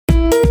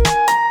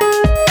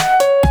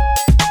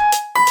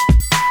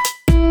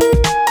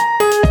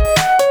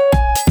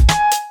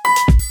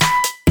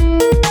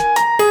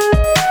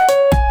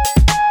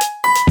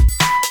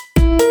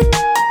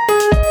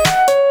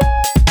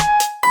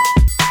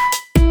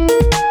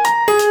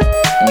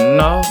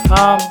know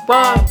how I'm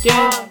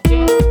rockin'.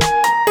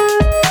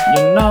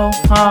 You know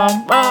how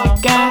I'm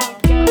rockin'.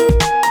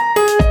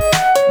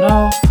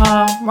 Know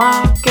how I'm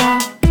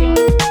rockin'.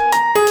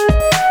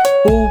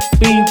 Who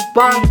be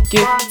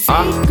rockin'?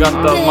 I got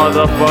the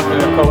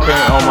motherfucking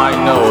cocaine on my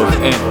nose,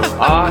 and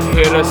I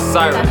hear the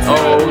sirens.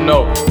 Oh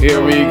no,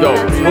 here we go.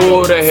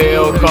 Who the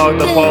hell called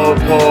the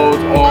po-pos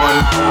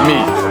on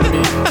me?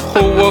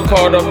 Who will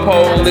call the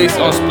police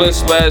on Splish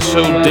Splash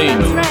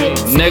Houdini?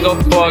 Nigga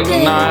fuck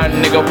 9,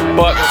 nigga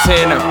fuck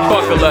 10, and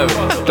fuck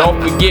 11.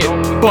 Don't forget,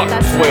 fuck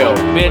 12,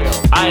 bitch.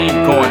 I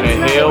ain't going to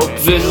hell.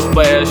 Splish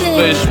splash,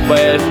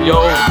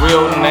 your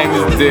real name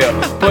is Dale.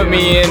 Put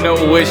me in the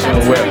wishing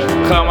well.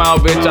 Come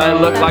out, bitch, I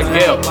look like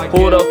Gail.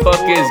 Who the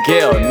fuck is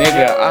Gail?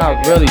 Nigga, I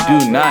really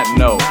do not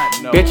know.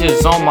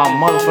 Bitches on my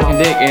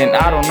motherfucking dick, and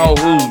I don't know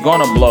who's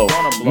gonna blow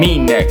me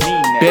next.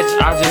 Bitch,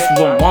 I just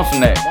want some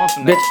neck.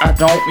 Bitch, I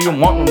don't even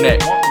want no neck.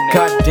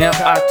 Goddamn,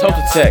 I told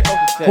the tech.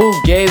 Who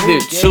gave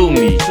it to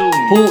me?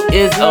 Who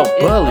is a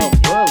bully?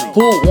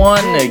 Who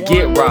wanna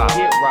get robbed?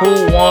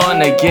 Who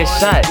wanna get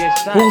shot?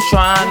 Who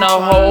tryna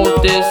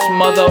hold this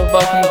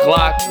motherfucking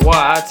Glock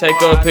while I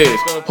take a piss?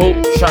 Who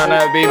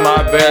tryna be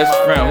my best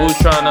friend? Who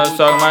tryna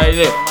suck my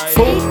dick?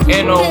 Who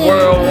in the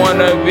world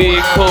wanna be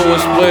cool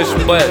with Splish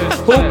Splash?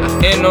 Who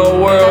in the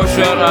world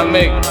tryna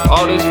make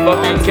all this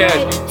fucking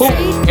cash? Who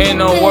in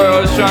the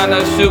world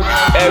tryna shoot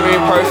every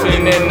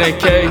person in the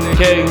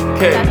KKK?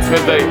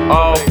 Cause they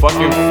all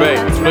fucking fake.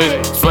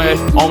 Splish Splash,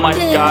 oh my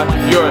god,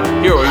 you're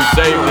a hero, you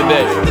saved the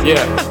day.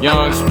 Yeah,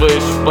 young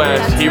Splish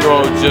Splash,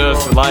 hero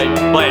just like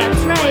Flash.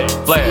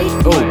 Flash,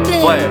 ooh,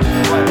 Flash.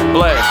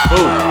 Flash,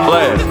 ooh,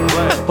 Flash.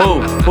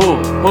 Who,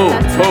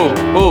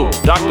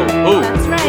 Doctor, who?